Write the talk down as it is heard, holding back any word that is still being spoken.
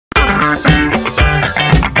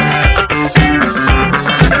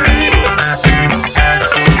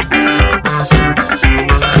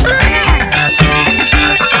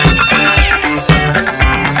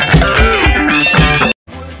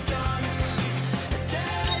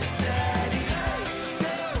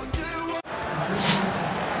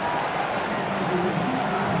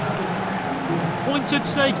points at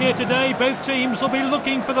stake here today. Both teams will be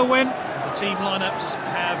looking for the win. The team lineups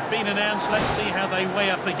have been announced. Let's see how they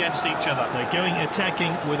weigh up against each other. They're going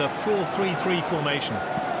attacking with a 4-3-3 formation.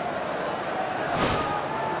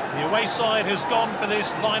 The away side has gone for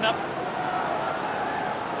this lineup.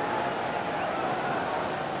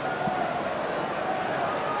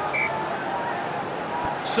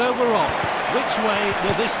 So we're off. Which way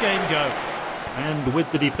will this game go? And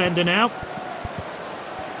with the defender now.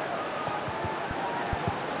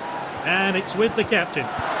 And it's with the captain.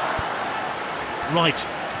 Right.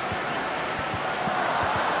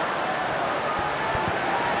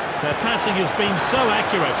 Their passing has been so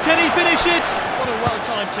accurate. Can he finish it? What a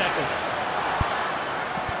well-timed tackle.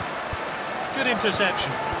 Good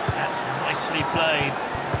interception. That's nicely played.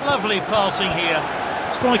 Lovely passing here.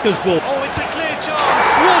 Striker's ball. Oh, it's a clear chance.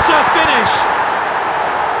 What a finish!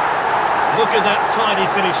 Look at that tidy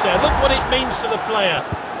finish there. Look what it means to the player.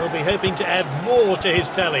 He'll be hoping to add more to his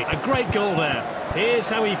tally. A great goal there. Here's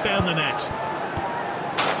how he found the net.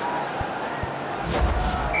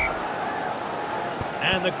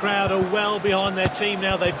 And the crowd are well behind their team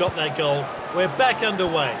now they've got their goal. We're back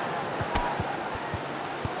underway.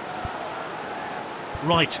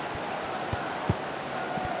 Right.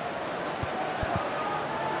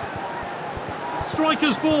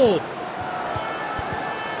 Striker's ball.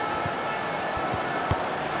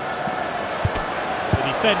 The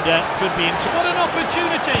defender could be in. What an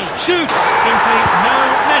opportunity! Shoots! Simply no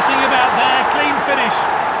messing about there. Clean finish.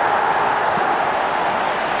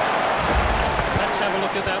 Let's have a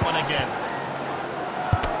look at that one again.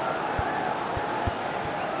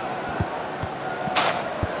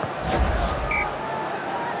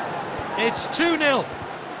 It's 2-0.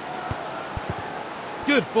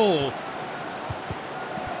 Good ball.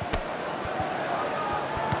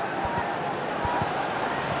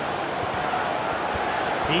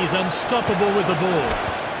 He's unstoppable with the ball.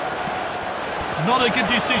 Not a good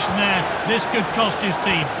decision there. This could cost his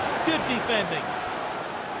team. Good defending.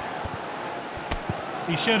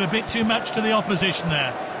 He showed a bit too much to the opposition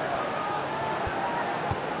there.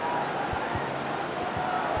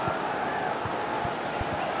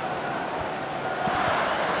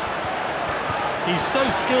 He's so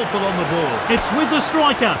skillful on the ball. It's with the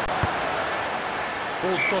striker.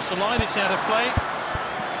 Ball's crossed the line, it's out of play.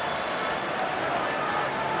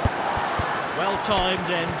 Well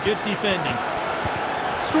timed and good defending.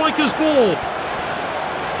 Striker's ball.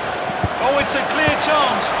 Oh, it's a clear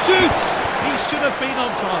chance. Shoots! He should have been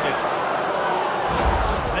on target.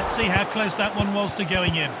 Let's see how close that one was to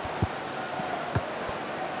going in.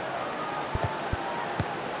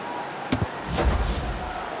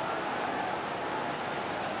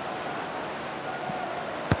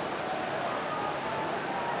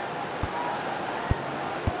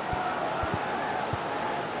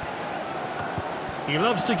 He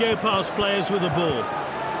loves to go past players with the ball.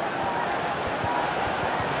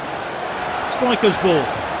 Striker's ball.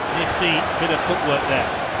 Nifty bit of footwork there.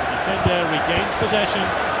 The defender regains possession.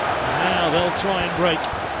 And now they'll try and break.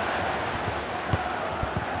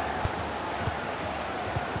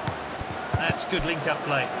 That's good link-up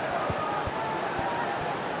play.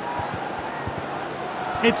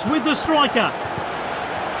 It's with the striker.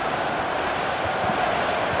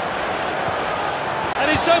 And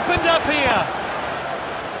it's opened up here.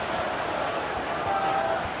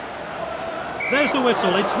 There's the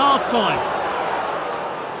whistle. It's half-time.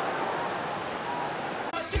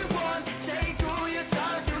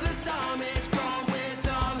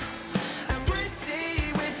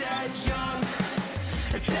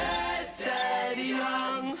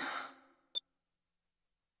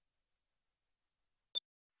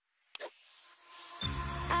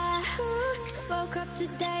 Woke up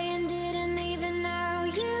today and didn't even know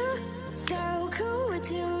you. So cool, we're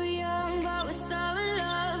too young, but we're so in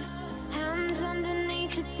love. Hands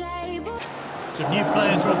underneath the table. Some new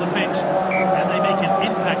players are on the pitch. Can they make an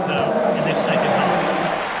impact, though, in this second half?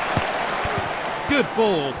 Good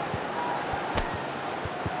ball.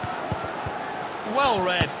 Well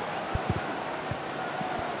read.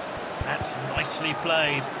 That's nicely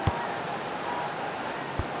played.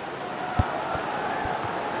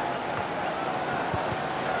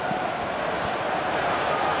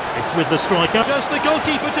 It's with the striker. Just the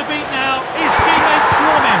goalkeeper to beat now. His teammates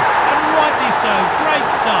swarm him, and rightly so.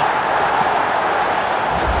 Great stuff.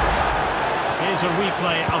 Here's a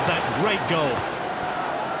replay of that great goal.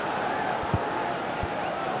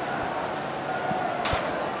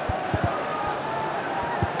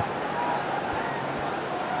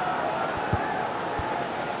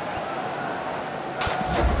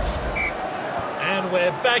 And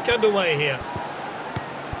we're back underway here.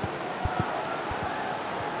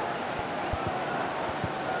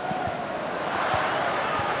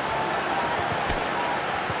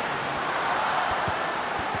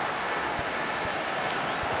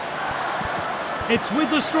 It's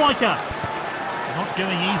with the striker. Not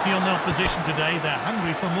going easy on the opposition today. They're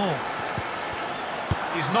hungry for more.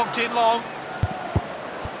 He's knocked it long.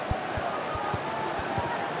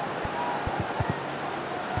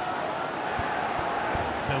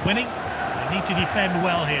 They're winning. They need to defend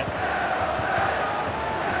well here.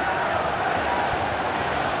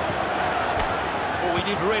 Oh, he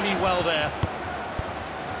did really well there.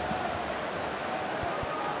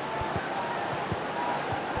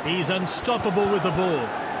 He's unstoppable with the ball.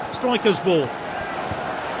 Striker's ball.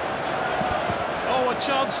 Oh, a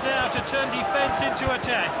chance now to turn defence into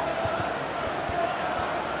attack.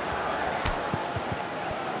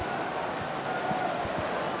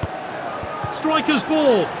 Striker's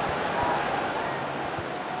ball.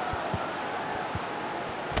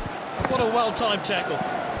 What a well-timed tackle.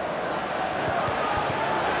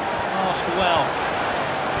 Passed well.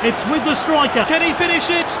 It's with the striker. Can he finish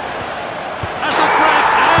it? Has a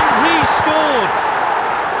crack and he scored.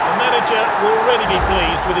 The manager will already be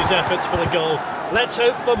pleased with his efforts for the goal. Let's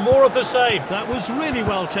hope for more of the same. That was really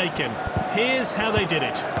well taken. Here's how they did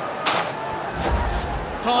it.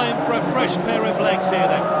 Time for a fresh pair of legs here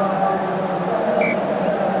then.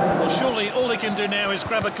 Well, surely all he can do now is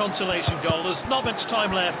grab a consolation goal. There's not much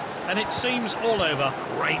time left, and it seems all over.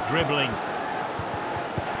 Great dribbling.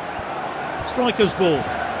 Striker's ball.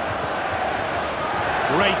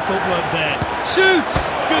 Great footwork there.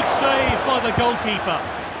 Shoots! Good save by the goalkeeper.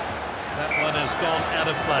 That one has gone out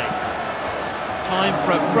of play. Time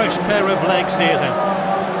for a fresh pair of legs here then.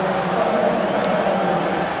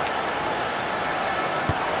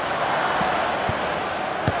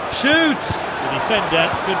 Shoots! The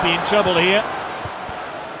defender could be in trouble here.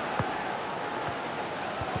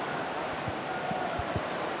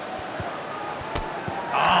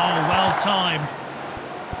 Oh, well timed.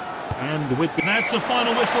 And with the... That's the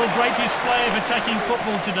final whistle. Great display of attacking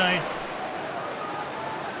football today.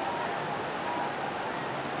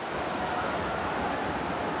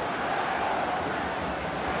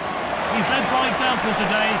 He's led by example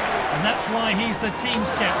today, and that's why he's the team's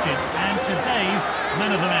captain. And today